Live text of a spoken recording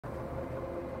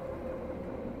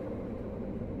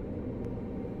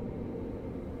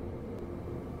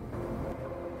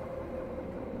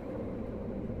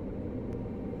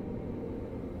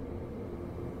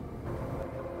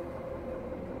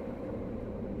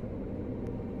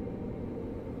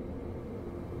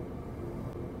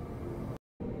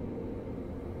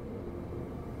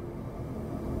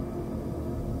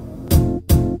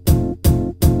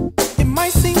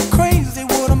seem crazy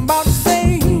what I'm about to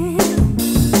say.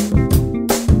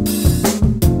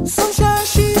 Sunshine,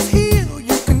 she's here,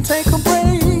 you can take a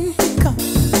break.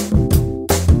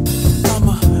 I'm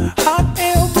a hot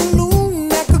air balloon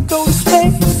that could go to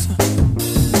space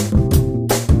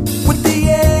with the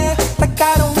air, like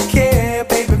I don't care,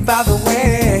 baby, by the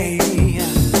way.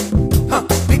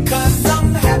 Because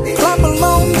I'm happy. Clap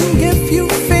along if you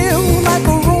feel like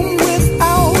a room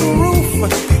without a roof.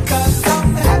 Because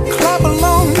I'm happy. Clap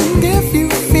along if you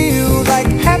feel like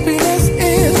happiness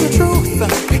is the truth.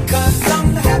 Because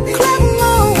I'm happy. Clap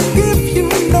along if you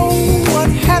know what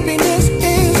happiness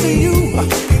is to you.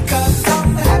 Because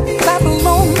I'm happy. Clap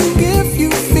along if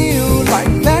you feel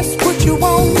like that's what you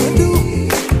want to do.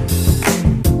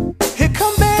 Here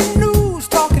come bad news,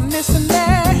 talking this and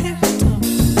that.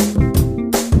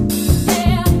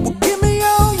 Well, give me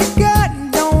all you got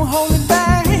and don't hold it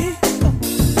back.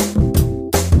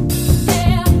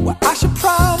 Well, I should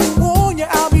probably warn you,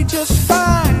 I'll be just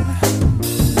fine.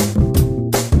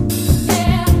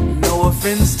 No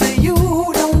offense to you.